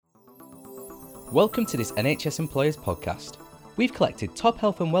Welcome to this NHS Employers podcast. We've collected top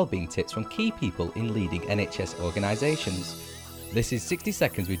health and wellbeing tips from key people in leading NHS organisations. This is 60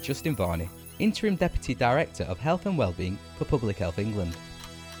 Seconds with Justin Varney, Interim Deputy Director of Health and Wellbeing for Public Health England.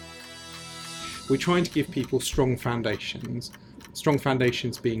 We're trying to give people strong foundations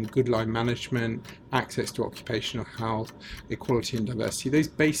being good line management, access to occupational health, equality and diversity, those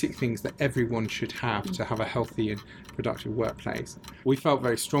basic things that everyone should have to have a healthy and productive workplace. We felt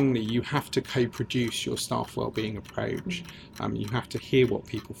very strongly you have to co-produce your staff wellbeing approach. You have to hear what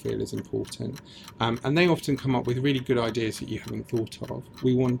people feel is important, and they often come up with really good ideas that you haven't thought of.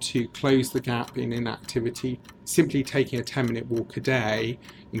 We want to close the gap in inactivity. Simply taking a 10-minute walk a day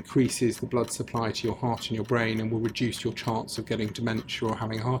increases the blood supply to your heart and your brain and will reduce your chance of getting dementia or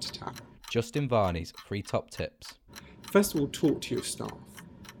having a heart attack. Justin Varney's 3 top tips. First of all, talk to your staff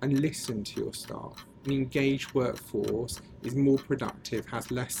and listen to your staff. An engaged workforce is more productive,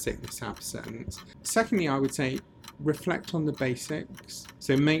 has less sickness absence. Secondly, I would say reflect on the basics.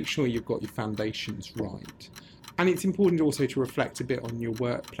 So make sure you've got your foundations right. And it's important also to reflect a bit on your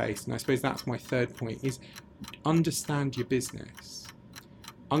workplace. And I suppose that's my third point, is understand your business.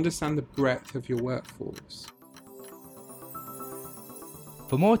 Understand the breadth of your workforce.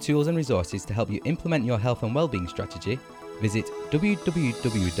 For more tools and resources to help you implement your health and wellbeing strategy, visit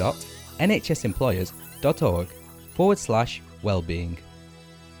www.nhsemployers.org/wellbeing.